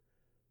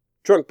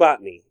Drunk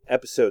Botany,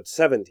 Episode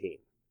 17.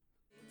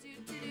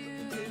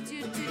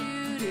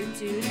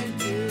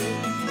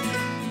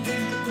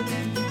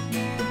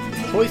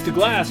 Hoist a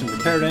glass and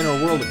prepare to enter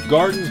a world of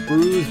gardens,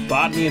 brews,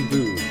 botany, and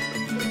booze.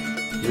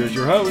 Here's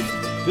your host,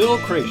 Phil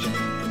Creation.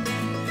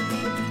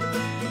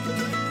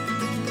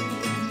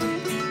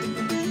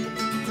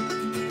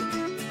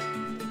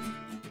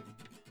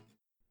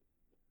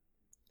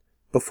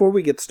 Before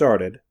we get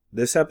started,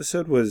 this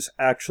episode was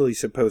actually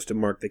supposed to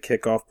mark the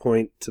kickoff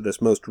point to this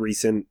most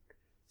recent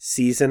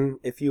season,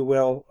 if you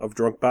will, of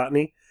Drunk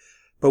Botany,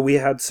 but we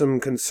had some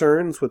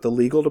concerns with the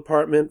legal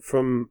department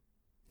from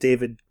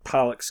David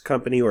Pollack's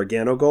company,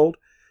 OrganoGold.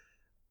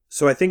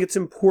 So I think it's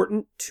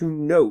important to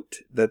note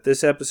that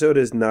this episode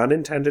is not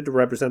intended to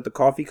represent the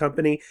coffee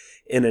company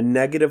in a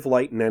negative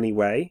light in any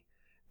way,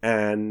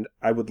 and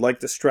I would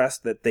like to stress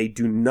that they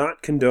do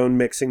not condone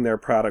mixing their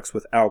products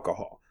with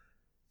alcohol.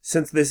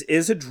 Since this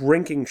is a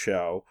drinking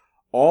show,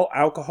 all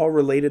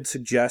alcohol-related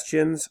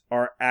suggestions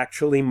are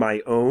actually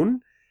my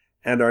own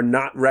and are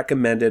not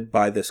recommended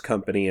by this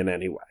company in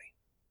any way.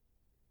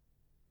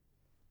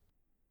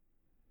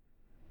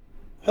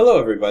 Hello,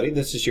 everybody.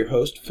 This is your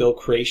host, Phil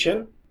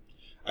Creation.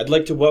 I'd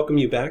like to welcome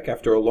you back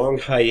after a long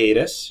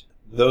hiatus.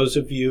 Those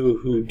of you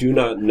who do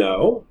not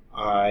know,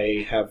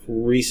 I have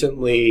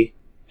recently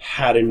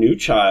had a new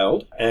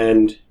child,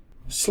 and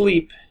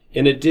sleep,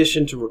 in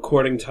addition to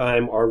recording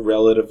time, are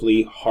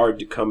relatively hard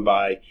to come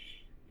by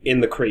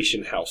in the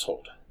Creation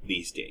household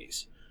these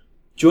days.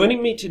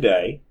 Joining me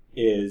today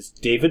is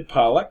David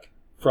Pollack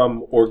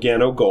from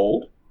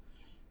OrganoGold,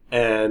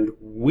 and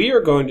we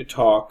are going to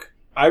talk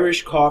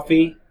Irish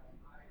coffee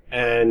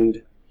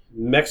and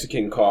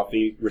Mexican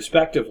coffee,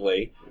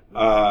 respectively,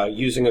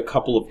 using a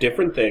couple of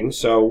different things.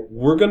 So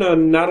we're going to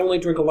not only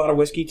drink a lot of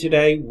whiskey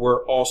today,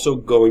 we're also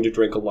going to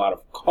drink a lot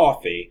of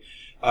coffee.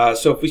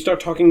 So if we start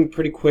talking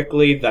pretty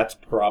quickly, that's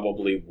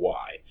probably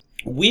why.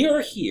 We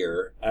are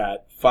here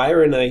at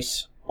Fire and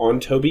Ice on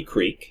Toby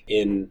Creek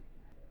in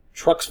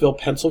Trucksville,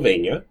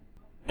 Pennsylvania,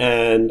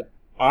 and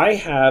I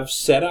have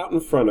set out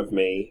in front of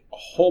me a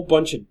whole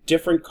bunch of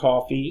different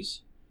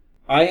coffees.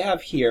 I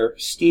have here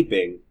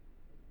steeping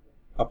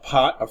a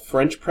pot of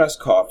French press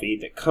coffee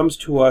that comes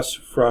to us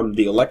from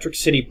the Electric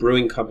City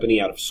Brewing Company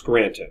out of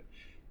Scranton.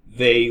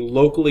 They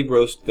locally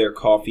roast their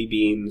coffee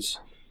beans,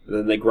 and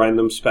then they grind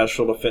them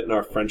special to fit in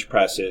our French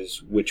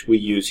presses, which we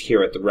use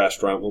here at the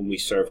restaurant when we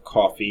serve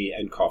coffee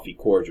and coffee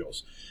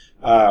cordials.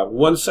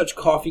 One such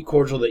coffee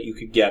cordial that you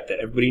could get that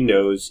everybody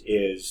knows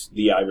is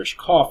the Irish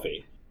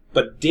coffee.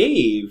 But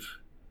Dave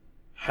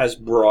has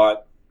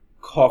brought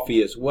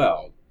coffee as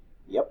well.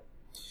 Yep.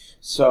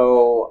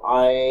 So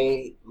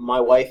my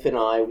wife and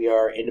I, we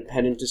are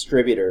independent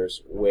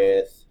distributors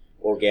with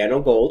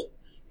OrganoGold.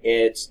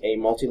 It's a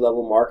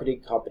multi-level marketing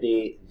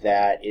company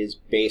that is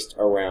based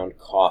around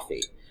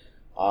coffee,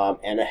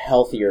 and a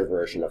healthier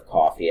version of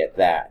coffee at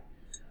that.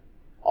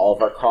 All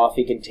of our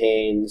coffee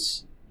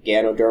contains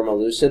Ganoderma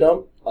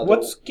lucidum.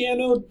 What's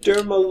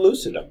Ganoderma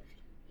lucidum?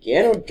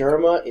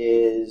 Ganoderma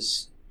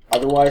is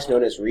otherwise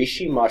known as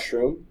reishi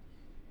mushroom.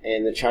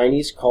 In the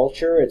Chinese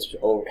culture, it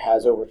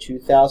has over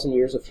 2,000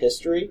 years of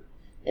history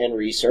and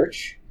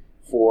research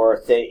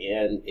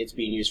and it's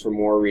being used for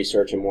more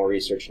research and more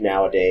research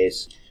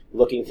nowadays.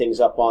 Looking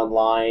things up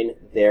online,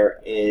 there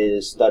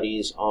is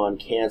studies on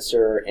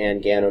cancer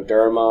and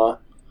Ganoderma,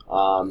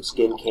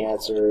 skin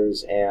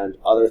cancers, and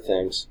other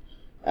things,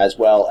 as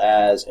well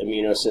as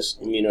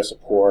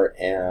immunosupport,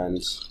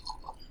 and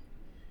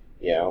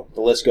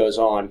the list goes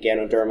on.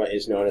 Ganoderma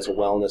is known as a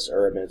wellness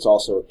herb, and it's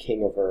also a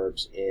king of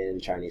herbs in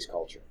Chinese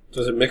culture.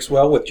 Does it mix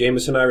well with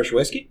Jameson Irish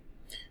whiskey?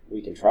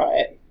 We can try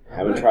it.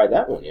 Haven't tried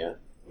that one yet.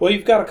 Well,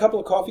 you've got a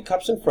couple of coffee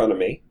cups in front of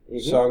me,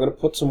 so I'm going to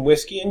put some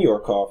whiskey in your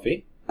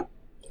coffee, and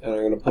I'm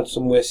going to put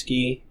some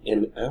whiskey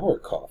in our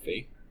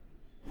coffee.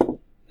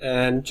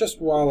 And just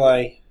while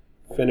I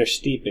finish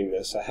steeping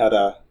this, I had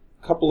a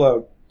couple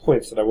of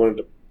points that I wanted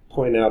to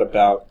point out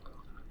about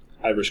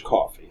Irish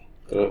coffee.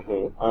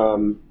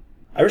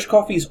 Irish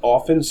coffee is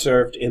often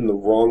served in the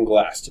wrong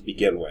glass to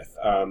begin with.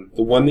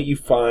 The one that you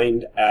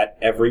find at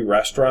every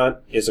restaurant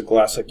is a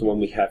glass like the one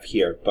we have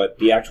here, but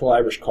the actual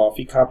Irish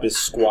coffee cup is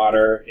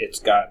squatter. It's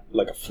got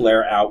like a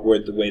flare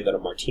outward the way that a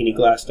martini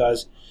glass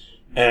does.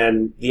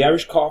 And the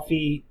Irish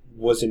coffee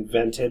was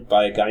invented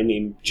by a guy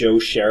named Joe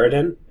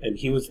Sheridan, and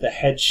he was the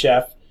head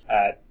chef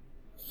at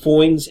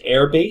Foynes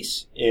Air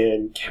Base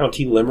in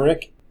County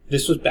Limerick.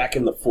 This was back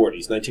in the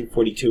 40s,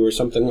 1942 or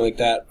something like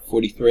that,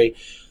 43.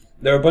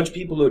 There were a bunch of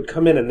people who had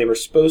come in, and they were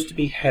supposed to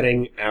be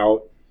heading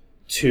out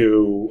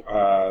to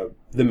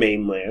the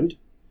mainland,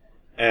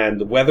 and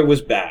the weather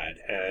was bad,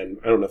 and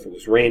I don't know if it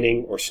was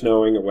raining or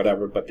snowing or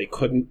whatever, but they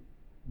couldn't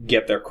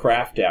get their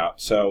craft out,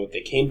 so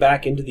they came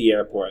back into the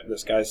airport, and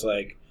this guy's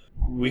like,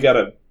 we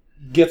gotta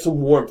get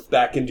some warmth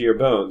back into your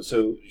bones.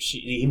 So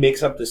he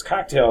makes up this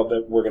cocktail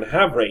that we're gonna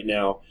have right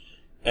now,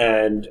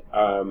 and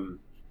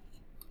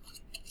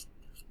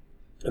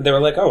they were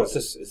like, oh,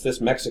 is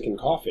this Mexican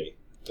coffee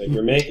that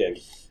you're making?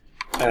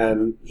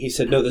 And he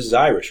said, no, this is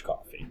Irish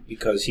coffee,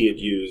 because he had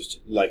used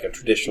like a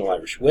traditional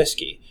Irish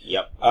whiskey.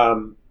 Yep.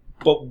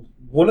 But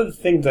one of the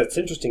things that's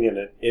interesting in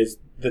it is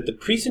that the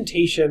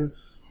presentation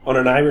on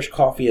an Irish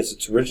coffee as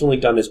it's originally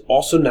done is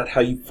also not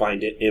how you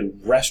find it in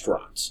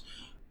restaurants.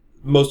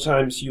 Most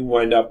times you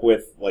wind up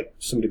with, like,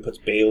 somebody puts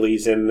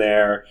Baileys in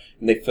there,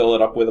 and they fill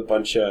it up with a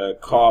bunch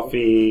of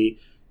coffee,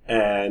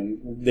 and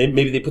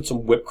maybe they put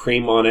some whipped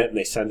cream on it, and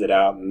they send it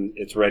out, and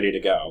it's ready to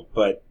go.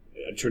 But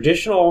a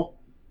traditional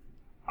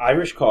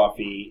Irish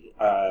coffee,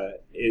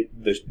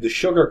 the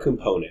sugar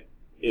component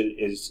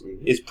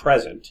is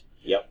present.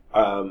 Yep.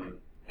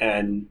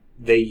 And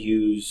they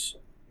use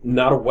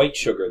not a white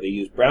sugar, they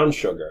use brown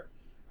sugar.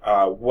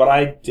 What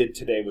I did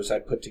today was I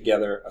put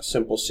together a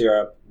simple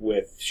syrup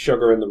with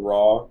sugar in the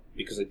raw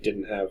because I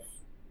didn't have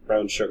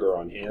brown sugar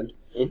on hand.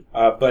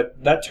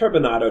 But that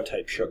turbinado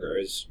type sugar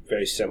is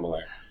very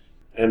similar.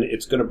 And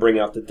it's going to bring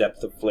out the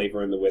depth of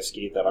flavor in the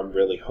whiskey that I'm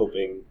really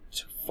hoping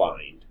to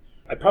find.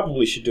 I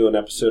probably should do an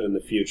episode in the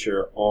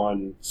future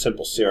on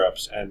simple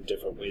syrups and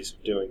different ways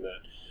of doing that.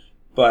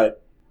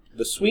 But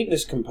the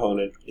sweetness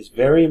component is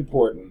very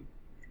important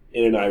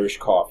in an Irish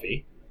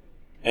coffee.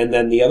 And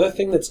then the other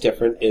thing that's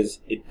different is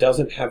it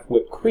doesn't have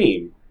whipped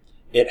cream.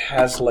 It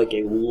has like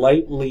a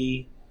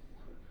lightly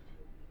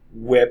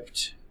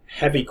whipped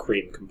heavy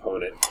cream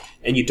component.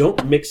 And you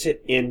don't mix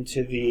it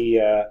into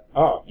the...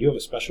 you have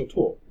a special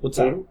tool. What's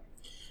that?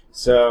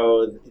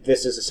 So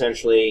this is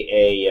essentially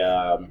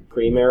a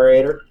cream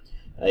aerator.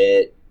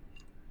 You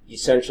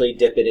essentially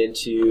dip it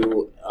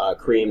into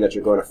cream that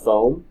you're going to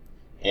foam,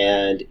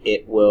 and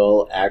it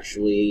will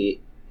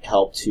actually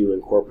help to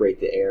incorporate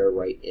the air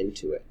right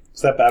into it.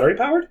 Is that battery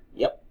powered?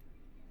 Yep.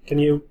 Can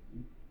you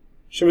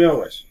show me how it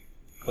works?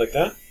 Like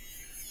that?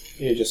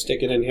 You just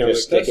stick it in here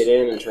just like this? Stick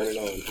it in and turn it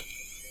on.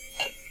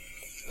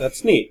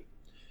 That's neat.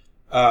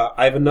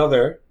 I have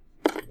another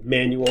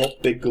manual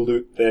big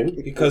galoot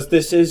thing because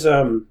this is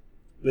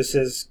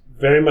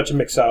very much a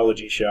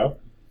mixology show.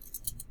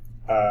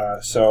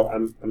 So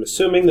I'm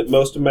assuming that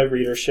most of my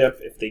readership,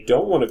 if they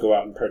don't want to go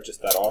out and purchase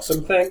that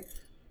awesome thing,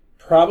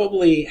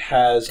 probably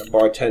has a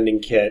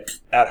bartending kit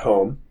at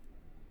home.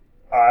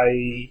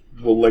 I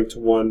will link to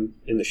one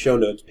in the show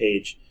notes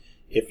page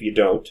if you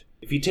don't.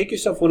 If you take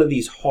yourself one of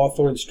these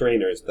Hawthorne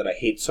strainers that I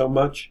hate so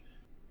much,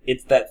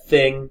 it's that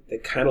thing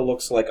that kind of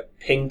looks like a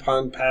ping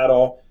pong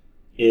paddle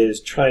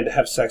is trying to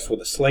have sex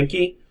with a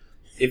slinky.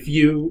 If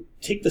you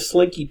take the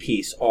slinky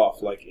piece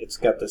off, like it's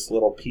got this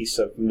little piece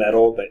of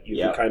metal that you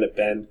can kind of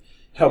bend,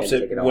 helps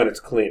it when it's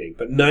cleaning.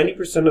 But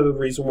 90% of the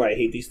reason why I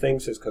hate these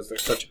things is because they're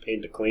such a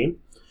pain to clean.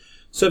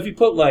 So if you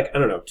put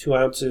 2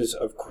 ounces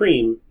of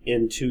cream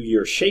into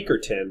your shaker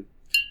tin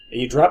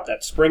and you drop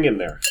that spring in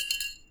there,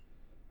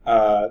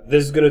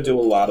 this is going to do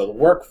a lot of the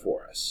work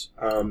for us.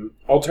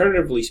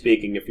 Alternatively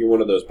speaking, if you're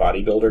one of those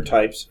bodybuilder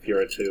types, if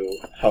you're into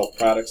health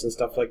products and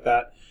stuff like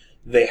that,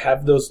 they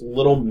have those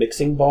little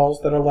mixing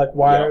balls that are like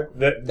wire.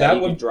 Yeah. That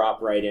would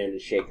drop right in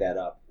and shake that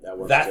up.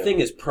 That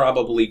thing is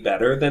probably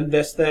better than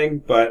this thing,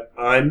 but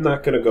I'm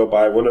not going to go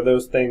buy one of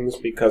those things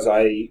because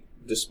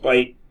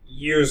despite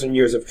years and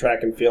years of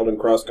track and field and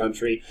cross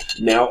country,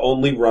 now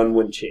only run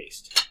when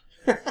chased.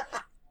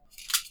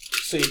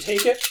 So you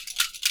take it,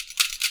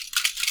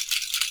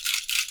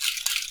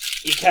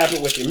 you cap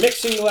it with your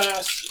mixing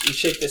glass, you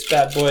shake this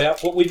bad boy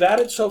up. What we've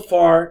added so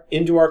far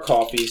into our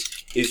coffees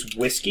is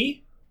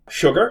whiskey,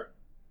 sugar,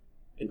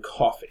 and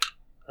coffee.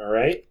 All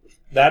right?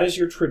 That is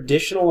your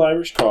traditional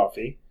Irish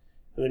coffee.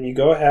 And then you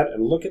go ahead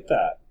and look at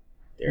that.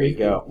 There you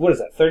go. What is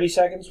that, 30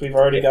 seconds? We've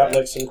already got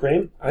some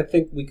cream? I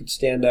think we could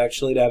stand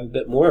actually to have a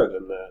bit more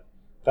than that.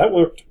 That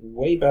worked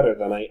way better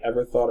than I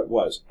ever thought it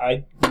was.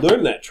 I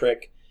learned that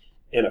trick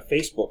in a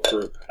Facebook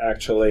group,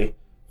 actually,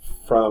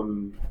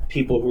 from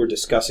people who were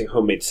discussing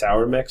homemade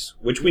sour mix,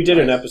 which we did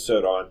an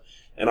episode on.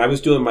 And I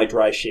was doing my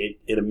dry shade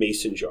in a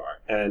mason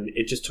jar, and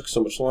it just took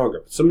so much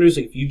longer. But somebody was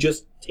like, if you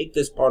just take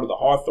this part of the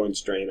Hawthorne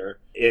strainer,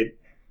 it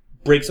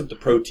breaks up the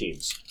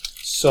proteins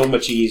so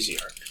much easier.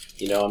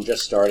 You know, I'm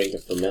just starting to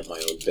ferment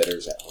my own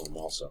bitters at home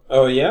also.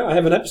 Oh, yeah? I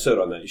have an episode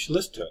on that. You should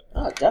listen to it.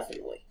 Oh,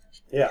 definitely.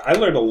 Yeah, I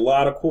learned a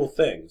lot of cool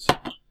things.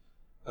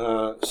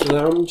 So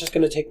now I'm just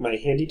going to take my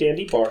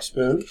handy-dandy bar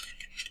spoon,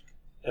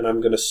 and I'm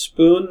going to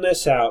spoon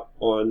this out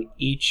on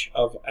each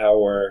of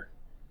our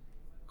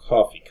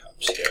coffee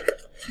cups here.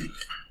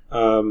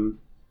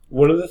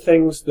 One of the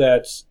things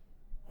that's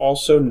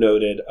also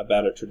noted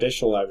about a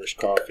traditional Irish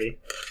coffee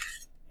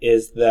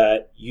is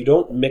that you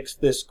don't mix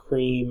this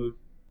cream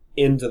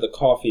into the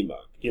coffee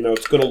mug. You know,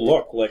 it's going to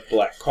look like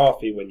black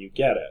coffee when you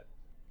get it.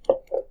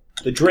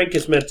 The drink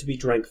is meant to be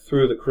drank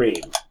through the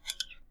cream.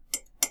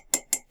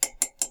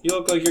 You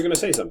look like you're going to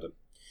say something.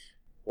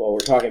 Well, we're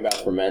talking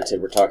about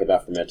fermented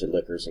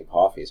liquors and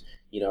coffees.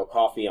 You know,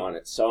 coffee on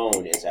its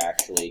own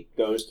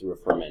goes through a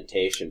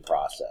fermentation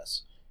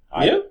process.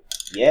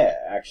 Yeah,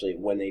 actually,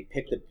 when they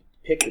pick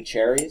the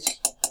cherries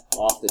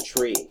off the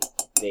tree,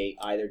 they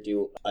either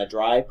do a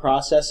dry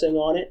processing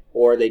on it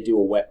or they do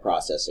a wet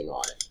processing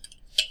on it.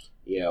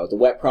 You know, the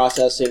wet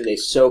processing, they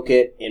soak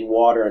it in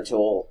water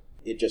until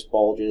it just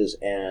bulges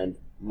and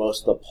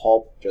most of the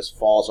pulp just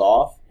falls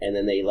off, and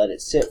then they let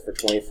it sit for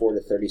 24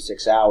 to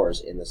 36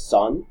 hours in the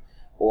sun,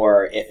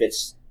 or if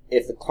it's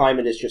if the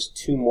climate is just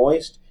too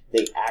moist,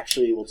 they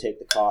actually will take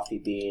the coffee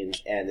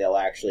beans and they'll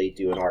actually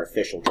do an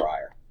artificial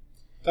dryer.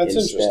 That's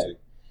interesting.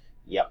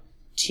 Yep.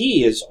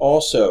 Tea is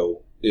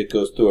also, it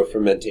goes through a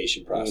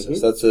fermentation process.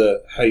 Mhm. That's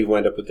how you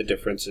wind up with the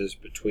differences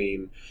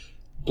between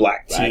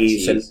black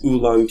teas and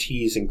oolong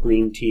teas and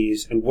green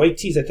teas. And white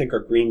teas, I think, are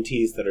green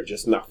teas that are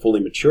just not fully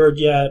matured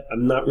yet.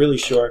 I'm not really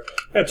sure.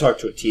 I gotta talk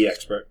to a tea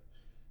expert.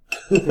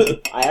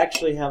 I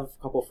actually have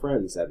a couple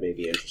friends that may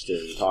be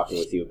interested in talking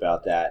with you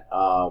about that.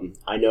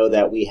 I know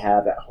that we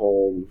have at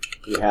home,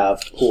 we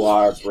have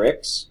Pollack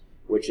bricks,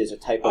 which is a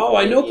type of... Oh,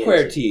 I know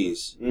queer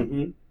teas.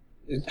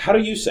 Mm-hmm. How do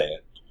you say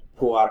it?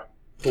 Pollack.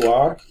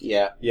 Pollack?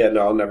 Yeah. Yeah,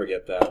 no, I'll never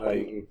get that.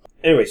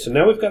 Anyway, so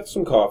now we've got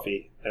some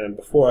coffee, and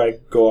before I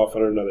go off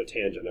on another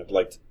tangent, I'd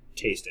like to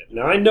taste it.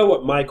 Now, I know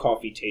what my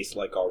coffee tastes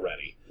like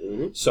already,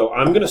 so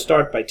I'm going to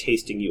start by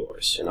tasting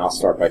yours. And I'll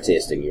start by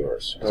tasting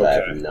yours, because I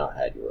have not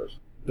had yours.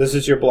 This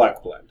is your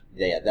black blend.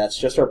 Yeah, that's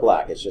just our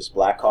black. It's just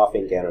black coffee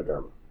and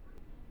Ganoderma.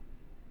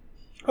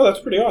 Oh, that's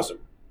pretty awesome.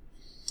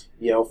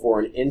 You know, for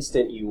an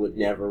instant, you would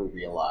never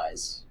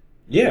realize.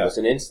 Yeah. It was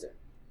an instant.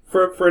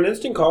 For an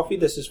instant coffee,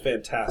 this is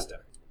fantastic.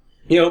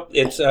 You know,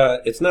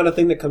 it's not a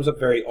thing that comes up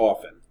very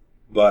often,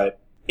 but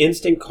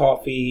instant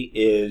coffee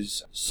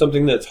is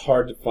something that's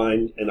hard to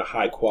find in a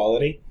high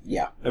quality.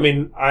 Yeah. I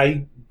mean,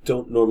 I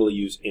don't normally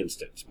use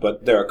instant,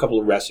 but there are a couple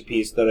of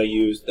recipes that I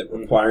use that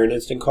require an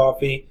instant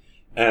coffee.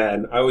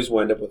 And I always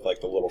wind up with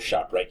like the little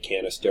ShopRite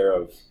canister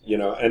of, you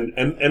know, and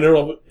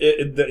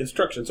the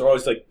instructions are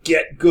always like,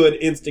 get good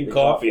instant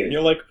coffee. And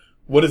you're like,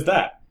 what is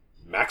that?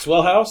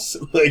 Maxwell House?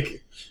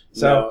 Like,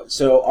 so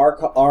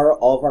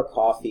all of our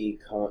coffee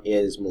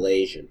is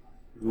Malaysian.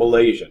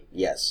 Malaysian.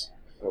 Yes.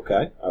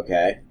 Okay.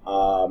 Okay.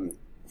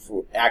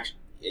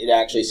 It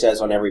actually says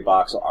on every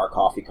box our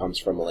coffee comes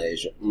from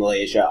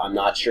Malaysia. I'm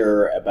not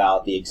sure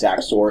about the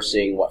exact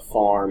sourcing, what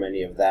farm,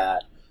 any of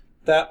that.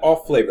 That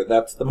off flavor,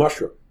 that's the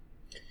mushroom.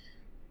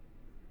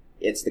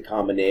 It's the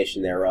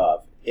combination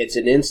thereof. It's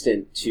an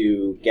instant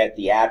to get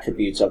the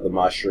attributes of the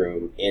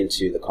mushroom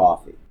into the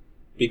coffee.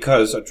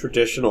 Because a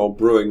traditional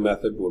brewing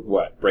method would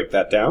what? Break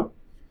that down?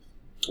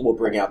 Will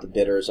bring out the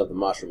bitters of the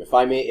mushroom.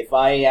 If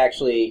I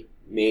actually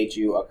made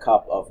you a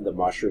cup of the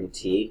mushroom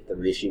tea, the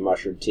reishi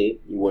mushroom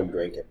tea, you wouldn't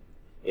drink it.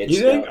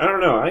 You think? I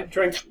don't know. I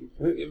drink...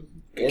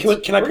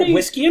 Can I put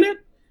whiskey in it?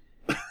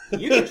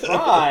 You can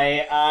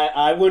try.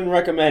 I wouldn't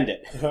recommend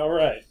it. All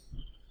right.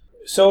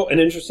 So, an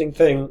interesting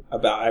thing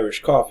about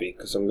Irish coffee,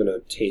 because I'm going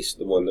to taste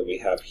the one that we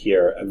have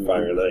here at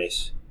Fire and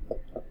Ice.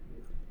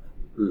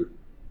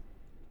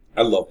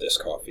 I love this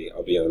coffee,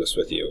 I'll be honest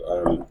with you.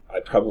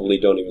 I probably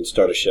don't even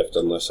start a shift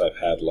unless I've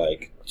had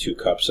like 2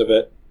 cups of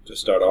it to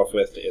start off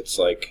with. It's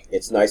like...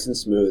 It's nice and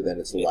smooth and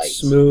it's light. It's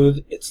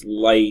smooth, it's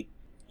light.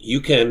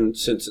 You can,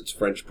 since it's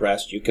French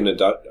pressed, you can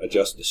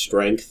adjust the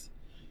strength.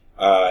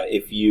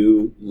 If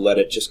you let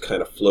it just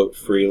kind of float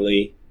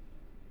freely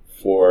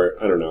for,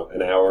 I don't know,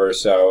 an hour or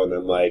so, and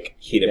then like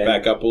heat it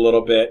back up a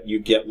little bit, you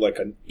get like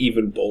an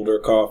even bolder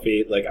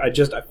coffee. Like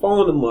I've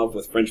fallen in love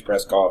with French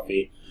press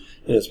coffee,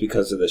 and it's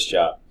because of this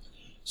job.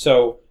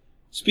 So,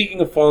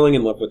 speaking of falling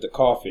in love with the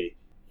coffee,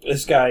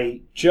 this guy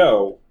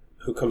Joe,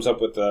 who comes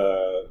up with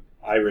the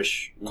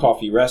Irish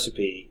coffee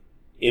recipe,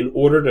 in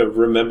order to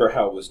remember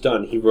how it was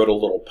done, he wrote a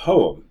little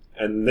poem.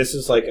 And this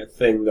is like a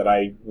thing that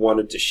I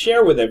wanted to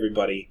share with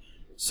everybody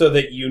so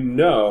that you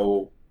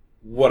know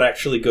what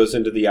actually goes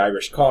into the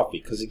Irish coffee.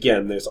 Because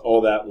again, there's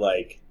all that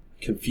like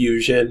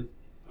confusion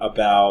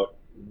about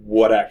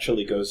what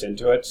actually goes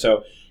into it.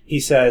 So he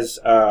says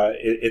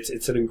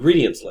it's an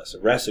ingredients list, a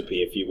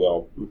recipe, if you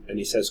will. And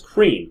he says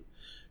cream,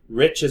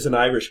 rich as an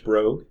Irish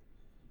brogue,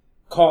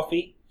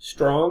 coffee,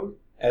 strong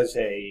as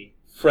a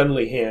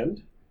friendly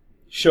hand,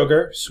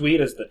 sugar, sweet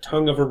as the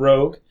tongue of a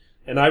rogue,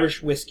 and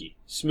Irish whiskey,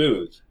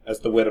 smooth as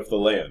the wit of the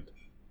land.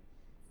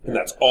 And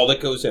that's all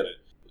that goes in it.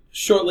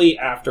 Shortly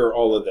after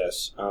all of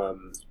this,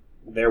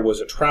 there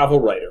was a travel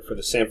writer for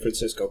the San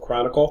Francisco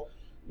Chronicle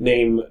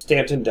named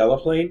Stanton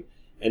Delaplane,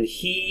 and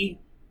he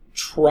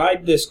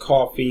tried this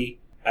coffee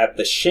at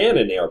the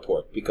Shannon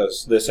Airport,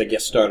 because this, I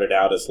guess, started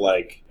out as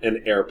like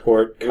an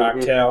airport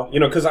cocktail. You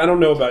know, because I don't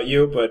know about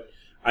you, but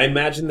I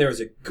imagine there's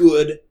a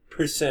good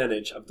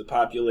percentage of the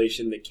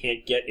population that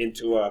can't get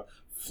into a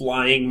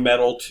flying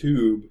metal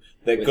tube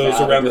that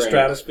goes around the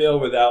stratosphere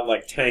without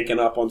like tanking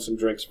up on some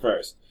drinks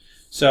first.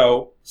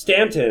 So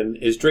Stanton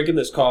is drinking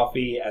this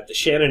coffee at the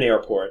Shannon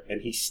Airport,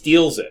 and he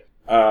steals it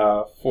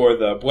for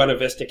the Buena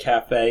Vista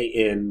Cafe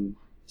in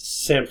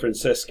San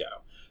Francisco.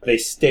 They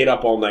stayed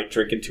up all night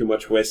drinking too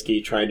much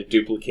whiskey, trying to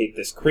duplicate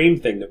this cream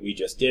thing that we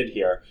just did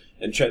here.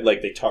 And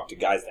like they talked to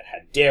guys that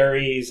had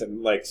dairies,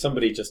 and like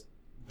somebody just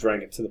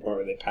drank it to the point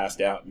where they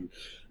passed out. And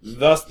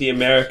thus the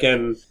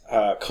American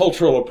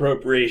cultural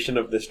appropriation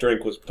of this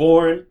drink was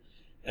born.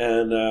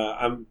 And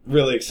I'm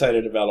really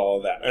excited about all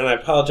of that. And I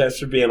apologize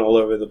for being all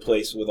over the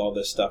place with all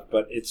this stuff,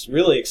 but it's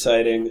really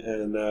exciting.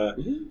 And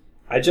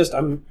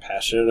I'm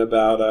passionate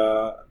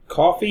about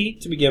coffee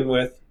to begin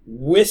with,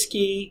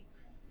 whiskey.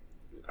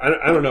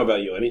 I don't know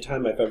about you.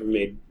 Anytime I've ever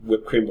made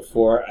whipped cream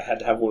before, I had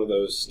to have one of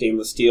those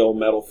stainless steel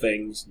metal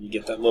things. You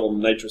get that little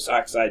nitrous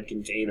oxide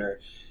container,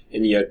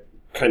 and you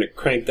kind of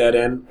crank that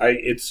in.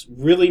 It's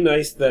really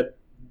nice that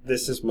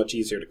this is much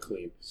easier to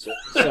clean. So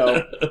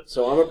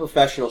I'm a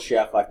professional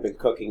chef. I've been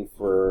cooking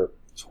for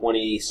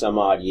 20 some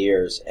odd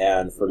years,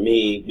 and for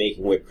me,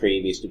 making whipped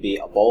cream used to be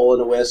a bowl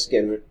and a whisk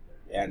and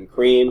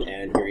cream,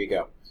 and here you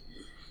go.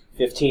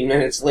 15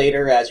 minutes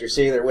later, as you're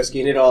sitting there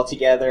whisking it all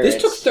together. This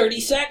took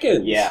 30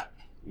 seconds. Yeah.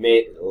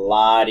 Made it a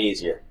lot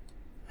easier.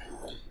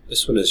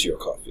 This one is your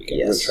coffee. Okay,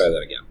 Yes. I'm going to try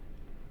that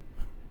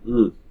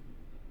again.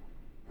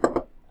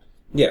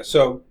 Yeah,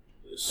 so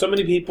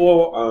many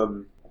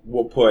people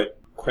will put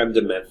creme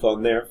de menthe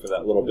on there for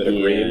that little bit of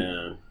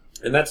green.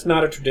 And that's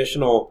not a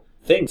traditional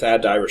thing to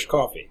add to Irish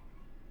coffee.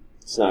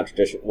 It's not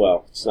traditional.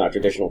 Well, it's not a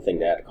traditional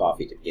thing to add to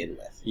coffee to begin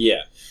with.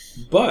 Yeah.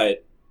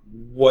 But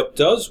what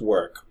does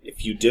work,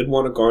 if you did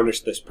want to garnish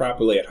this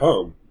properly at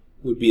home,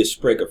 would be a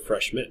sprig of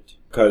fresh mint.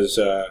 Because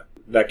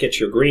that gets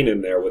your green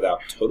in there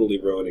without totally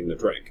ruining the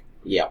drink.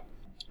 Yeah.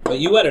 But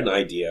you had an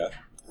idea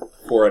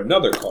for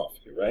another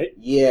coffee, right?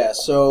 Yeah,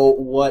 so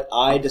what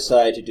I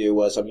decided to do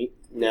was,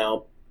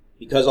 now,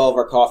 because all of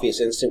our coffee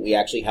is instant, we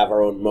actually have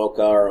our own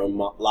mocha, our own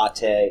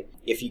latte.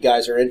 If you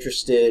guys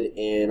is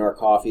in our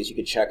coffees, you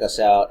can check us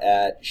out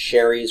at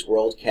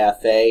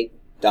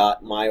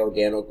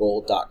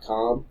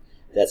sherry'sworldcafe.myorganogold.com.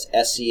 That's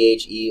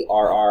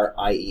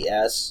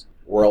SCHERRIES,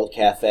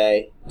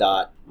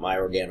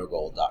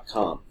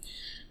 worldcafe.myorganogold.com.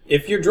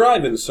 If you're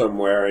driving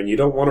somewhere and you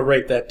don't want to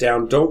write that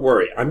down, don't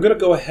worry. I'm going to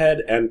go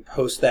ahead and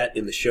post that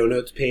in the show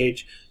notes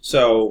page.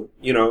 So,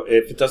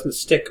 if it doesn't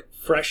stick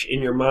fresh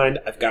in your mind,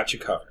 I've got you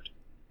covered.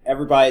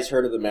 Everybody's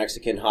heard of the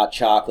Mexican hot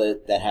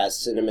chocolate that has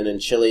cinnamon and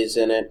chilies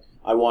in it.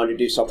 I wanted to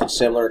do something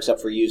similar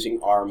except for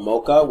using our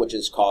mocha, which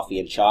is coffee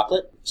and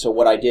chocolate. So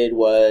what I did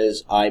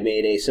was I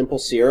made a simple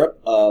syrup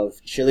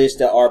of chiles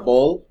de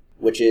arbol,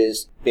 which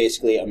is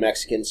basically a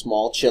Mexican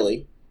small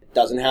chili. It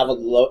doesn't have a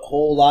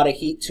whole lot of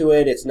heat to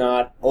it. It's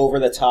not over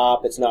the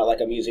top. It's not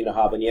like I'm using a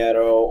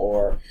habanero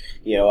or,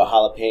 a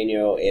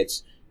jalapeno.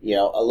 It's,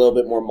 a little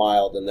bit more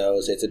mild than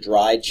those. It's a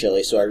dried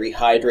chili. So I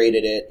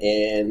rehydrated it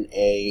in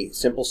a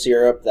simple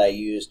syrup that I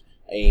used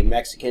a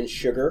Mexican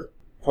sugar,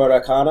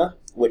 Poracana,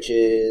 which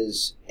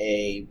is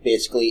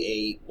basically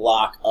a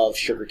block of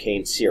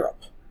sugarcane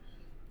syrup,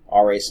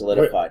 already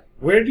solidified.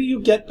 Where do you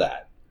get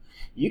that?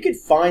 You could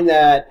find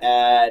that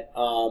at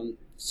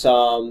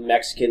some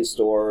Mexican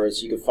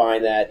stores. You can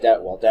find that,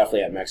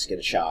 definitely at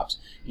Mexican shops.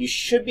 You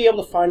should be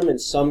able to find them in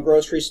some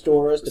grocery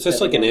stores. Is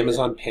this like an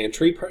Amazon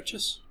pantry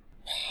purchase?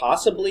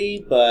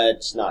 Possibly, but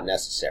it's not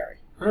necessary.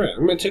 All right,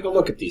 I'm going to take a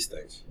look at these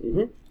things.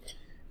 Mm-hmm.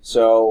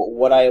 So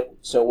what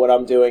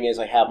I'm doing is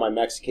I have my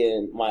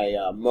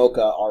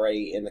mocha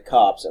already in the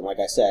cups, and like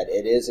I said,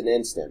 it is an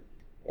instant.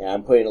 And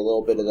I'm putting a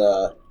little bit of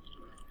the,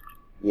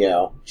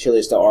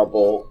 chiles de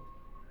arbol,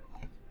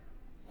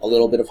 a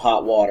little bit of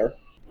hot water.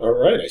 All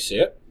right, I see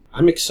it.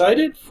 I'm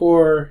excited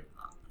for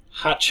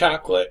hot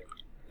chocolate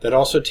that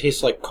also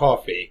tastes like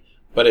coffee,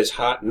 but is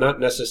hot not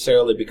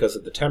necessarily because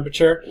of the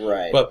temperature,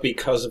 right, but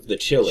because of the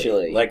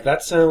chili. Like,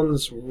 that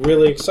sounds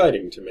really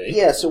exciting to me.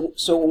 Yeah,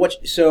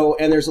 so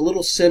and there's a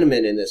little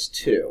cinnamon in this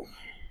too.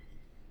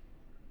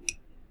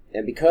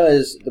 And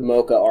because the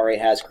mocha already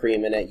has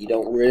cream in it, you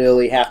don't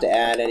really have to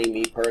add any.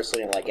 Me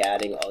personally, I like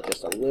adding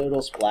just a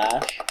little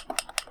splash,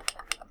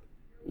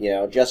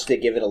 just to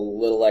give it a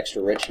little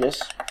extra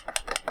richness.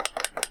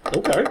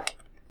 Okay.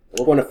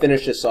 We're going to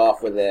finish this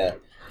off with to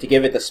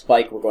give it the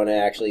spike, we're going to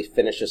actually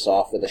finish this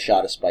off with a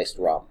shot of spiced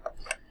rum.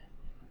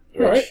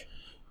 All right.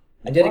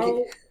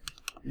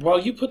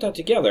 While you put that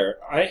together,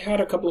 I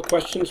had a couple of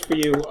questions for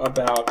you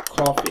about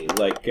coffee.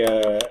 Like,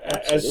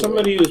 as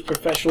somebody who's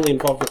professionally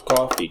involved with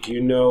coffee, do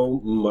you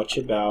know much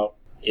about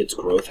its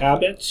growth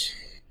habits?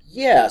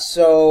 Yeah,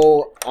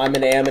 so I'm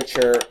an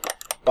amateur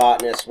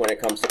botanist when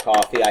it comes to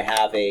coffee. I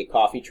have a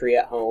coffee tree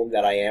at home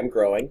that I am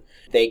growing.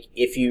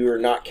 If you're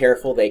not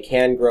careful, they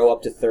can grow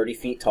up to 30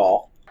 feet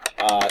tall.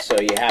 So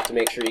you have to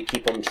make sure you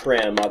keep them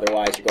trim,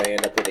 otherwise you're going to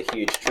end up with a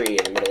huge tree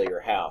in the middle of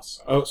your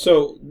house. Oh,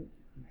 so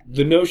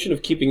the notion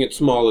of keeping it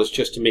small is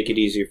just to make it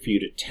easier for you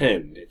to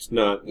tend. It's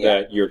not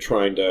that you're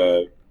trying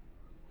to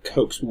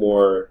coax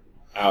more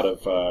out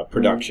of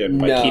production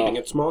by keeping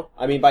it small?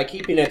 I mean, by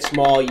keeping it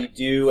small, you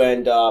do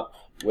end up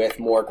with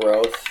more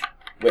growth,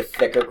 with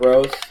thicker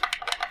growth.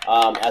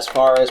 As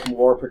far as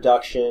more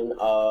production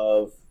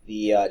of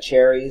the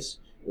cherries,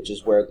 which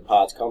is where the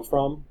pods come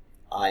from,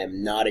 I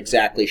am not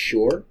exactly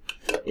sure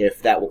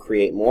if that will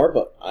create more,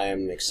 but I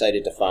am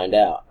excited to find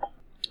out.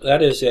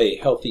 That is a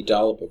healthy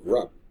dollop of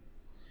rum.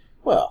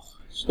 Well,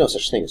 there's no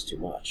such thing as too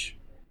much.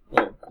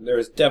 Well, there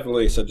is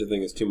definitely such a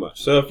thing as too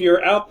much. So if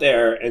you're out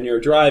there and you're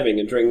driving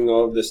and drinking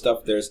all of this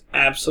stuff, there's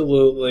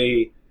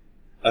absolutely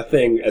a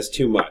thing as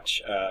too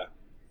much.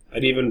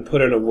 I'd even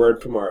put in a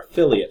word from our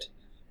affiliate.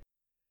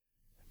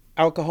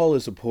 Alcohol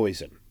is a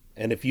poison,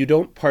 and if you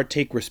don't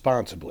partake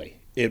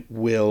responsibly, it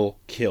will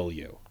kill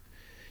you.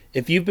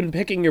 If you've been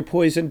picking your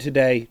poison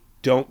today,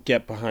 don't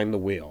get behind the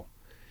wheel.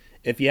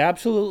 If you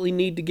absolutely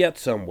need to get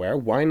somewhere,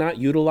 why not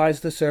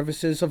utilize the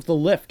services of the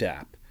Lyft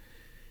app?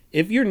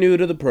 If you're new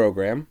to the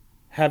program,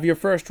 have your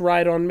first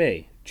ride on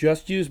me.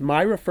 Just use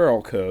my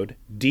referral code,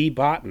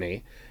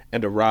 DBOTANY,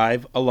 and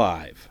arrive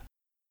alive.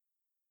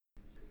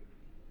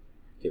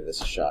 Give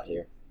this a shot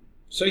here.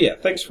 So yeah,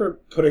 thanks for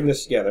putting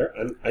this together.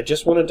 And I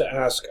just wanted to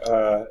ask,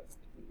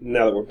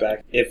 now that we're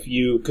back, if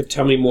you could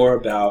tell me more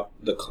about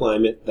the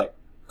climate that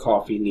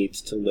coffee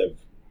needs to live.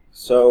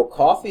 So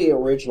coffee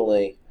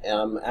originally, and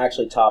I'm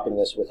actually topping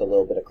this with a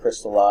little bit of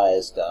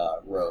crystallized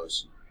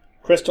rose.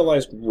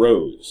 Crystallized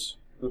rose.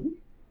 Mm-hmm.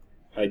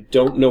 I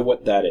don't know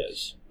what that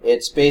is.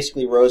 It's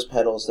basically rose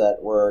petals that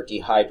were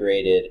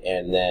dehydrated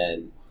and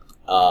then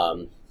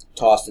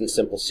tossed in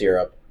simple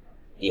syrup,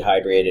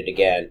 dehydrated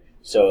again.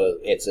 So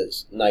it's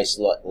a nice,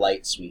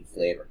 light, sweet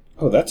flavor.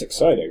 Oh, that's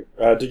exciting.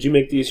 Did you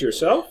make these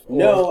yourself? Or?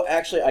 No,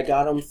 actually, I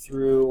got them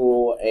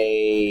through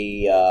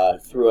a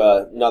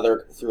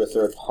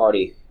third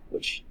party,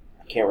 which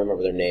I can't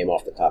remember their name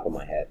off the top of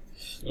my head.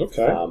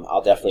 Okay.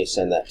 I'll definitely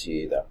send that to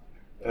you, though.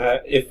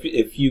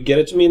 If you get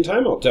it to me in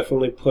time, I'll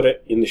definitely put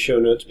it in the show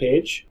notes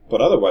page.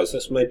 But otherwise,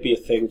 this might be a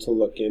thing to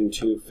look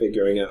into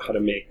figuring out how to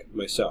make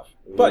myself.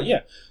 Mm-hmm. But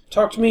yeah,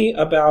 talk to me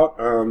about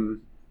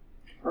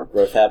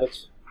growth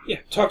habits. Yeah,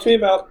 talk to me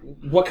about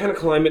what kind of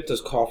climate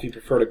does coffee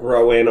prefer to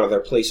grow in? Are there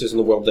places in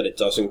the world that it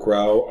doesn't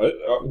grow?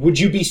 Would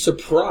you be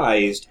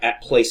surprised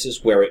at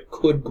places where it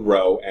could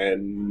grow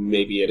and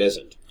maybe it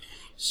isn't?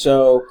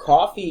 So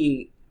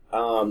coffee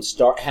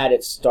had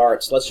its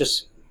starts. Let's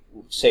just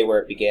say where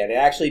it began. It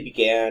actually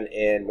began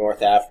in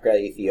North Africa,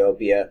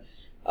 Ethiopia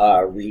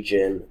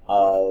region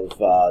of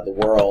the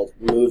world,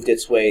 moved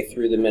its way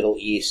through the Middle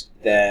East,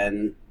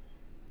 then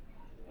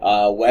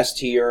west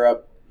to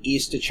Europe,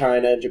 east to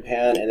China,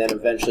 Japan, and then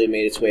eventually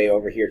made its way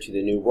over here to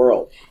the New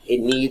World. It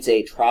needs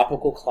a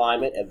tropical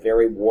climate, a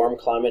very warm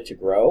climate to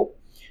grow,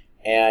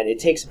 and it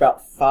takes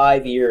about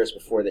 5 years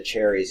before the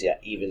cherries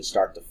even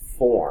start to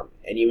form.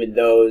 And even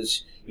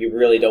those you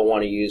really don't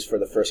want to use for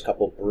the first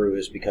couple of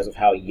brews because of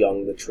how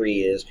young the tree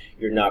is.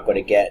 You're not going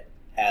to get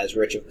as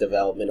rich of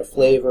development of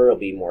flavor. It'll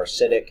be more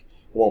acidic. It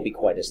won't be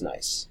quite as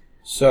nice.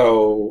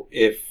 So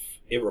if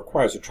it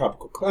requires a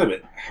tropical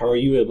climate, how are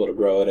you able to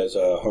grow it as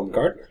a home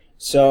gardener?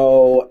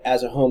 So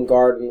as a home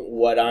garden,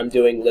 what I'm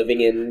doing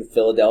living in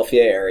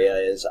Philadelphia area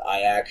is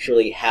I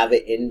actually have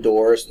it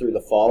indoors through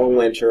the fall and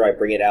winter. I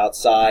bring it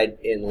outside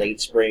in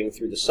late spring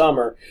through the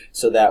summer,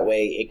 so that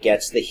way it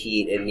gets the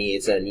heat it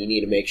needs, and you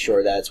need to make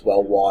sure that it's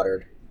well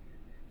watered,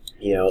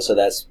 so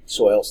that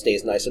soil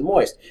stays nice and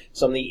moist.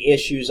 Some of the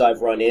issues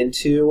I've run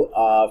into,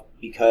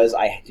 because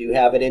I do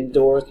have it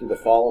indoors through the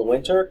fall and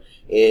winter,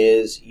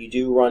 is you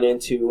do run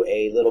into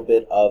a little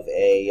bit of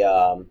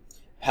a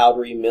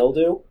powdery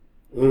mildew.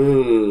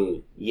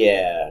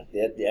 Yeah,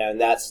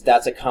 and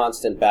that's a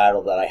constant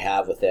battle that I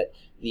have with it.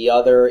 The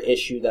other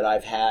issue that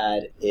I've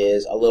had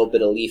is a little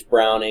bit of leaf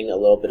browning, a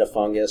little bit of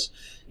fungus,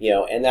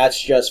 and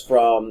that's just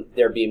from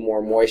there being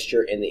more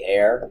moisture in the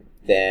air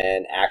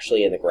than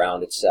actually in the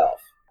ground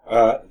itself.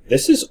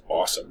 This is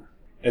awesome.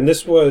 And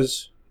this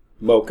was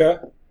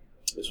mocha?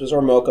 This was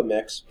our mocha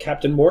mix.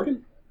 Captain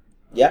Morgan?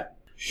 Yeah.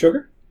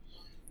 Sugar?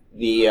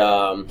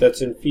 The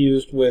that's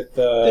infused with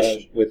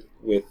the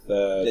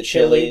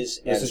chilies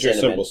and this is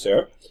cinnamon. Your simple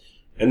syrup,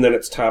 and then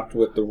it's topped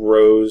with the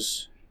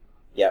rose.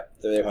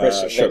 Yep,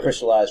 the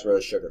crystallized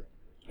rose sugar.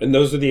 And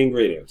those are the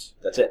ingredients.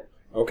 That's it.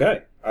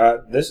 Okay,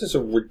 this is a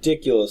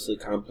ridiculously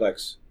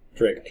complex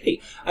drink.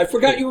 Hey, I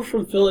forgot you were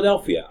from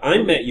Philadelphia. I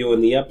met you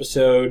in the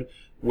episode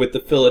with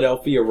the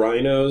Philadelphia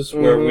Rhinos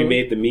where we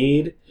made the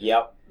mead.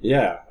 Yep.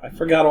 Yeah, I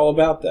forgot all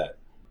about that.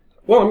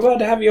 Well, I'm glad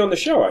to have you on the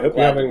show. I hope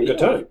you're having a good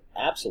time.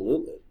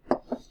 Absolutely.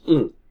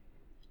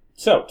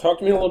 So, talk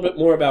to me a little bit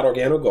more about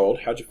Organo Gold.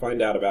 How'd you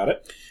find out about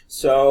it?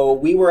 So,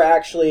 we were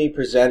actually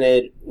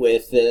presented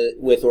with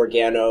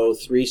Organo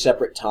 3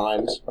 separate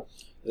times.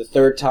 The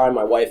third time,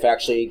 my wife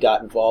actually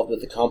got involved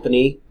with the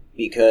company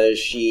because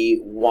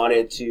she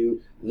wanted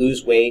to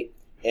lose weight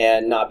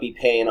and not be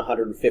paying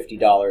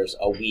 $150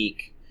 a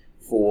week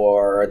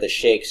for the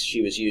shakes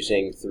she was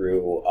using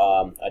through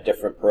a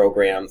different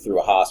program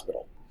through a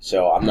hospital.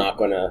 So I'm not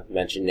going to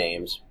mention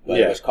names, but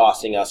It was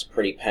costing us a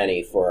pretty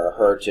penny for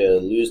her to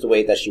lose the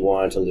weight that she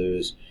wanted to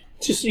lose.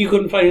 Just you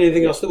couldn't find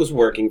anything else that was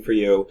working for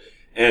you,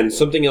 and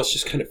something else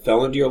just kind of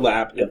fell into your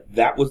lap, and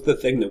that was the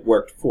thing that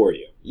worked for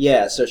you.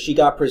 Yeah, so she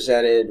got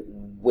presented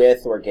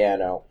with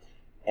Organo,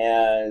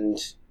 and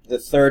the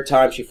third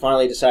time she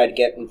finally decided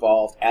to get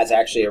involved as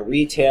actually a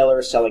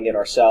retailer, selling it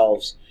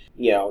ourselves,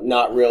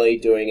 not really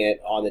doing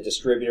it on the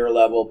distributor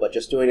level, but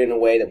just doing it in a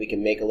way that we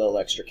can make a little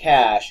extra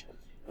cash,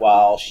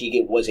 while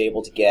she was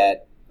able to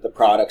get the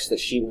products that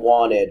she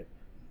wanted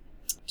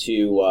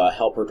to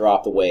help her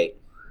drop the weight.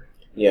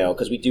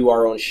 Because we do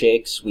our own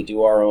shakes, we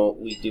do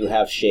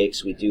have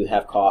shakes, we do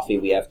have coffee,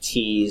 we have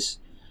teas,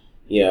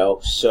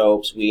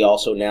 soaps. We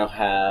also now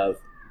have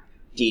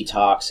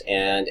detox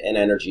and an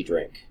energy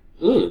drink.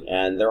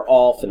 And they're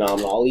all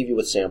phenomenal. I'll leave you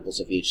with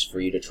samples of each for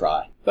you to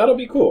try. That'll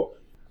be cool.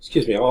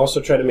 Excuse me. I'll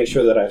also try to make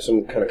sure that I have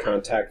some kind of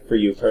contact for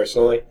you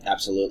personally.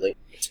 Absolutely.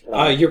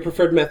 Your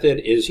preferred method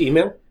is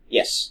email?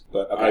 Yes.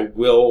 But okay. I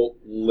will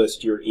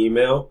list your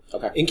email.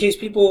 Okay. In case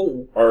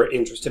people are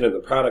interested in the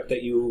product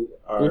that you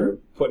are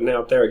putting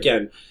out there.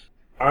 Again,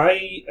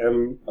 I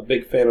am a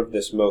big fan of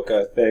this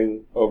mocha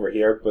thing over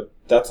here, but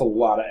that's a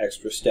lot of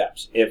extra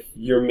steps. If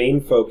your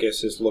main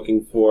focus is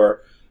looking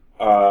for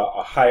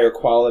a higher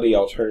quality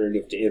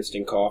alternative to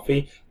instant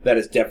coffee, that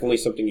is definitely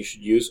something you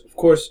should use. Of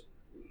course,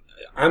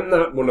 I'm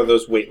not one of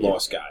those weight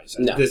loss guys.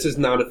 No. This is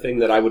not a thing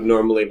that I would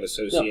normally have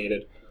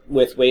associated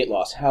with weight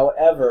loss.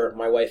 However,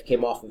 my wife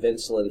came off of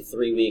insulin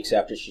 3 weeks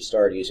after she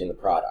started using the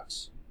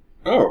products.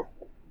 Oh.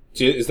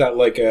 Is that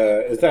like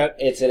a... Is that...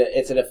 It's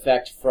an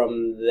effect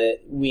from the...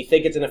 We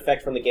think it's an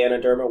effect from the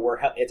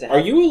Ganoderma. Are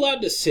you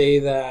allowed to say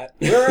that?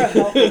 We're a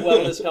health and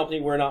wellness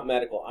company. We're not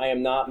medical. I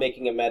am not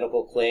making a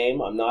medical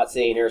claim. I'm not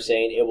saying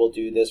it will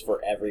do this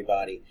for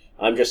everybody.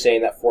 I'm just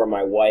saying that for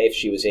my wife,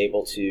 she was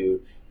able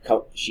to...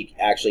 She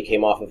actually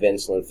came off of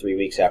insulin 3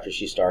 weeks after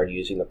she started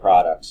using the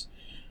products.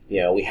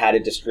 We had a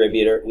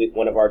distributor,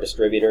 one of our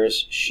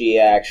distributors, she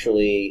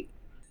actually...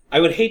 I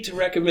would hate to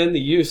recommend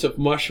the use of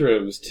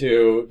mushrooms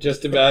to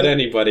just about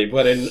anybody,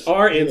 but in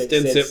our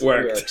instance, it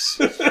worked.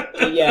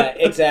 Yeah,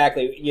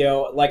 exactly.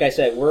 Like I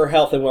said, we're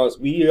health and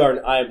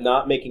wellness. I am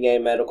not making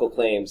any medical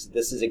claims.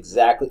 This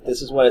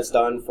is what it's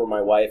done for my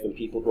wife and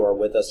people who are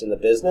with us in the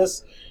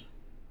business.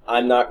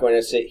 I'm not going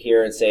to sit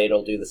here and say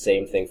it'll do the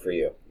same thing for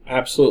you.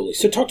 Absolutely.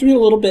 So talk to me a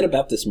little bit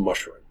about this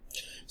mushroom.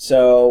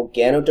 So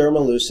Ganoderma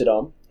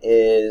lucidum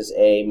is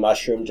a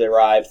mushroom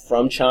derived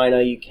from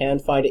China. You can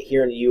find it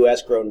here in the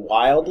U.S. grown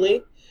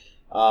wildly.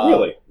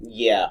 Really?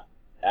 Yeah.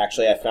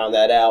 Actually, I found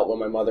that out when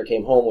my mother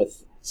came home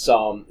with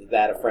some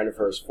that a friend of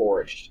hers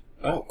foraged.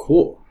 Oh,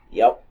 cool.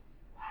 Yep.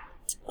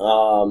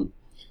 And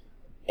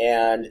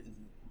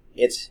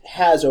it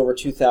has over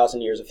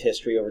 2,000 years of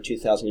history, over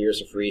 2,000 years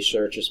of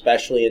research,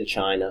 especially in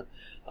China.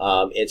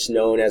 It's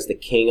known as the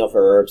king of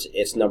herbs.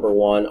 It's number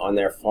one on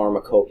their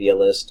pharmacopoeia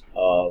list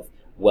of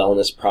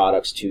wellness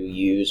products to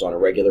use on a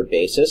regular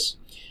basis.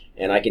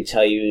 And I can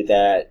tell you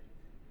that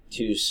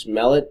to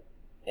smell it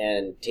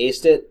and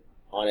taste it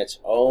on its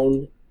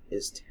own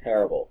is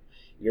terrible.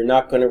 You're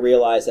not going to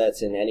realize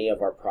that's in any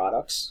of our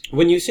products.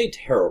 When you say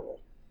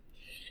terrible,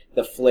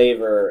 the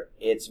flavor,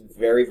 it's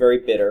very, very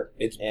bitter.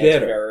 It's bitter.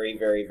 It's very,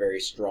 very, very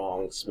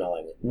strong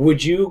smelling.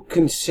 Would you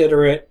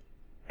consider it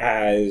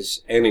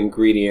as an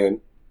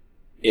ingredient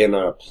in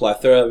a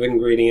plethora of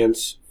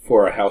ingredients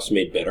for a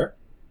house-made bitter?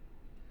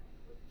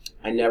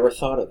 I never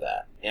thought of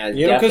that. And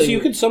because you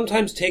could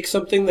sometimes take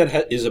something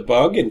that is a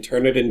bug and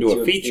turn it into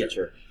a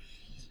feature.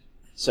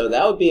 So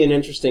that would be an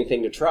interesting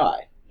thing to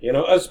try.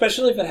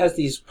 Especially if it has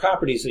these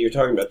properties that you're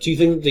talking about. Do you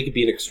think they could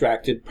be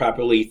extracted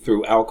properly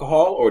through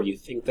alcohol, or do you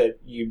think that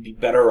you'd be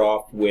better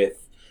off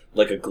with,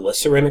 like, a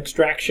glycerin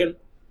extraction?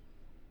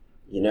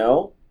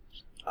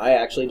 I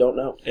actually don't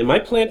know. Am I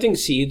planting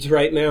seeds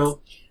right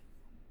now?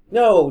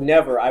 No,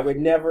 never. I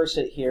would never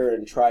sit here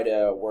and try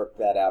to work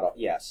that out.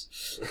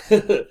 Yes.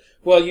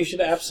 Well, you should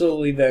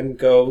absolutely then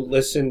go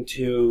listen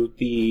to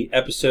the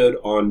episode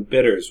on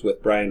bitters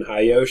with Brian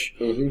Hayosh,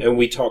 and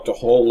we talked a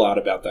whole lot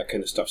about that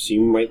kind of stuff, so you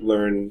might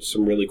learn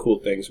some really cool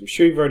things. I'm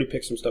sure you've already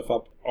picked some stuff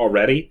up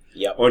already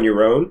on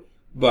your own,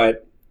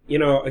 but,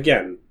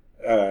 again,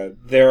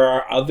 there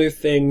are other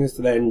things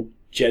than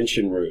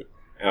gentian root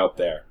out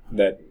there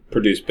that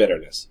produce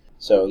bitterness.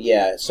 So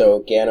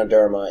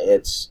Ganoderma,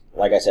 it's,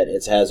 like I said,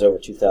 it has over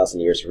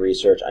 2,000 years of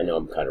research. I know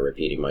I'm kind of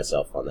repeating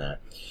myself on that.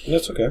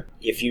 That's okay.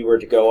 If you were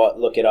to go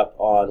look it up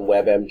on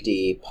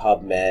WebMD,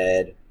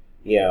 PubMed,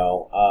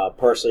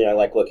 personally I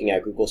like looking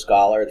at Google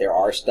Scholar. There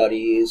are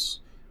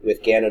studies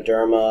with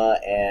Ganoderma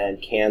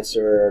and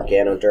cancer,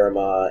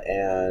 Ganoderma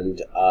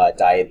and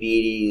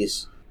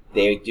diabetes.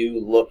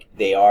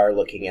 They are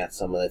looking at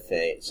some of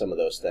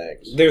those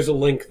things. There's a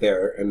link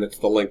there, and it's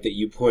the link that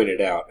you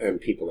pointed out, and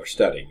people are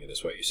studying it,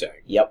 is what you're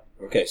saying. Yep.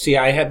 Okay, see,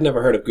 I had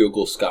never heard of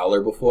Google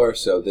Scholar before,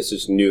 so this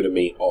is new to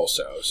me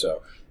also,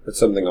 so that's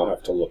something I'll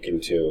have to look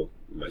into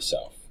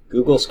myself.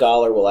 Google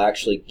Scholar will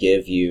actually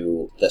give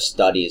you the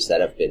studies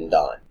that have been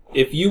done.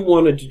 If you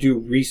wanted to do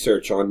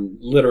research on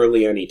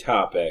literally any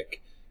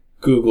topic,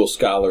 Google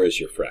Scholar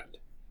is your friend.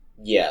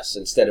 Yes,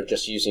 instead of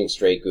just using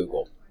straight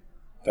Google.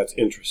 That's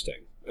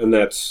interesting. And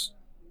that's,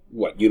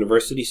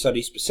 university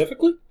studies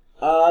specifically?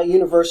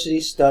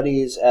 University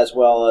studies as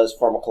well as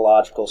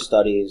pharmacological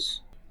studies.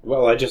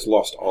 Well, I just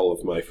lost all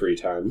of my free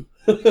time.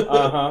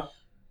 Uh-huh.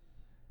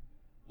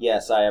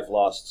 Yes, I have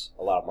lost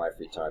a lot of my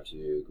free time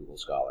to Google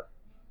Scholar.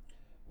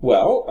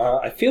 Well,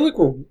 I feel like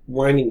we're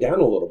winding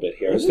down a little bit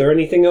here. Is there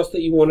anything else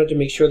that you wanted to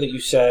make sure that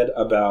you said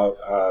about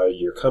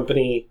your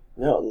company?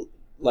 No,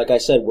 like I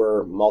said,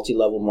 we're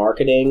multi-level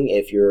marketing.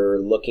 If you're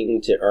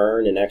looking to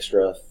earn an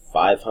extra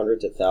 $500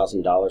 to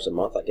 $1,000 a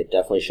month, I could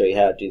definitely show you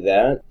how to do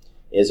that.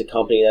 It is a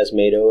company that's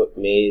made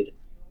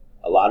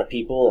a lot of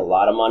people a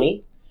lot of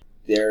money.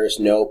 There's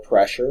no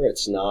pressure.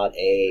 It's not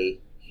a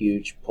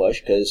huge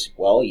push because,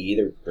 you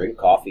either drink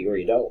coffee or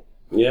you don't.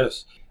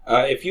 Yes.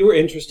 If you were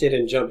interested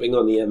in jumping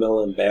on the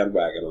MLM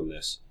bandwagon on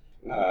this,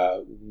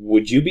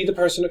 Would you be the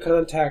person to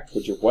contact?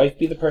 Would your wife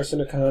be the person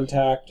to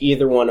contact?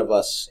 Either one of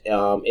us.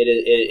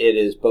 It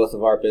is both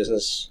of our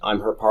business. I'm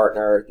her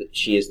partner.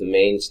 She is the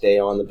mainstay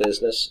on the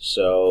business.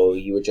 So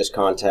you would just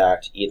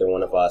contact either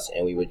one of us,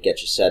 and we would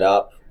get you set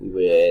up. We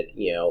would,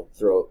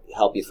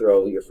 help you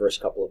throw your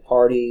first couple of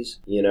parties,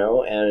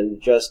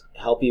 and just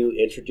help you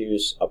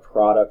introduce a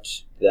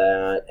product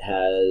that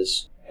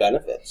has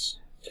benefits.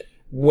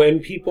 When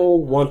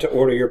people want to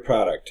order your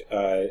product,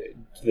 do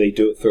they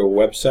do it through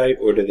a website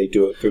or do they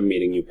do it through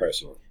meeting you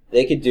personally?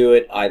 They could do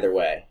it either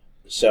way.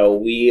 So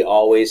we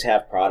always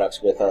have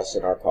products with us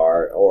in our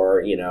car,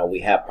 or,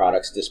 we have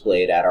products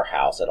displayed at our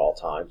house at all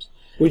times.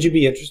 Would you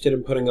be interested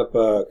in putting up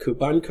a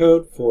coupon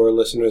code for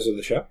listeners of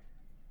the show?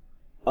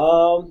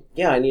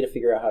 Yeah, I need to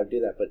figure out how to do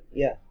that, but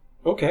yeah.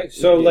 Okay,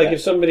 so if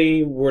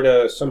somebody were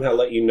to somehow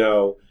let you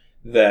know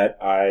that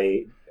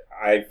I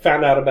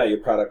found out about your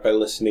product by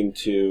listening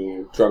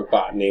to Drunk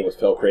Botany with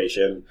Phil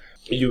Creation,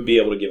 you would be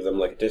able to give them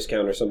like a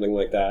discount or something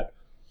like that?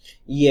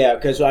 Yeah,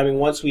 because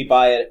once we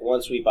buy it,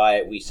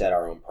 we set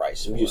our own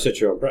price. You set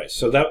your own price.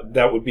 So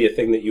that would be a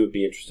thing that you would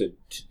be interested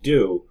to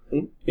do,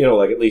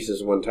 at least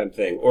as a one-time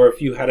thing. Or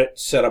if you had it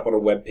set up on a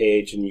web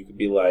page and you could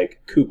be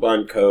like,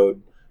 coupon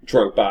code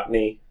Drunk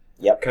Botany,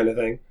 kind of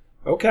thing.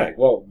 Okay,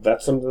 well,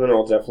 that's something that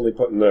I'll definitely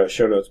put in the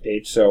show notes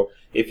page. So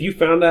if you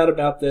found out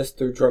about this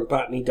through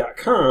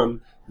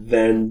drunkbotany.com,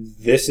 then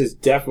this is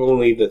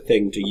definitely the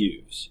thing to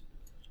use.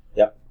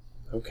 Yep.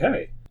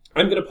 Okay.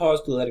 I'm going to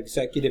pause to let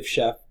Executive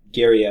Chef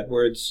Gary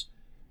Edwards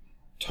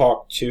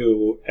talk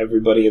to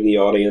everybody in the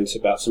audience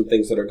about some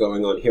things that are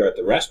going on here at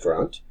the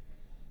restaurant.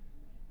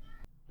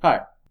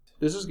 Hi,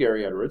 this is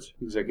Gary Edwards,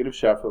 Executive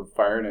Chef of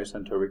Fire and Ice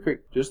on Toby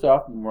Creek, just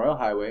off Memorial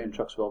Highway in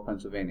Trucksville,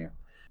 Pennsylvania.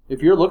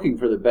 If you're looking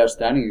for the best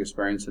dining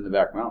experience in the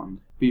Back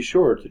Mountain, be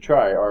sure to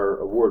try our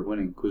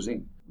award-winning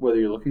cuisine. Whether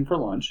you're looking for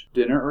lunch,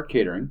 dinner, or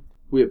catering,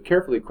 we have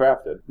carefully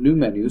crafted new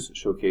menus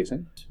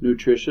showcasing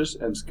nutritious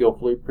and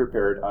skillfully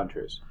prepared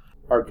entrees.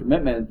 Our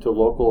commitment to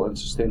local and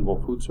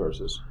sustainable food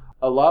sources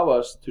allow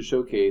us to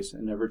showcase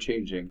an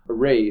ever-changing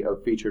array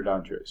of featured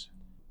entrees.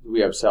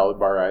 We have salad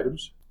bar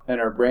items and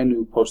our brand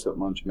new post-up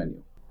lunch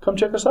menu. Come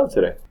check us out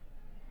today.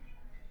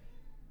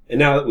 And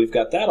now that we've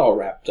got that all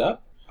wrapped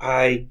up,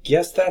 I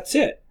guess that's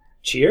it.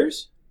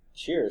 Cheers?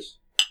 Cheers.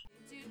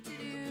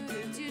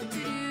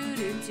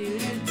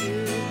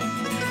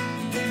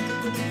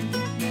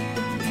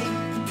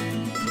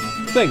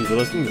 Thank you for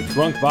listening to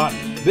Drunk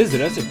Botany.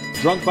 Visit us at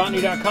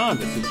drunkbotany.com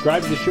to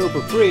subscribe to the show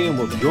for free, and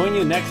we'll join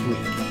you next week.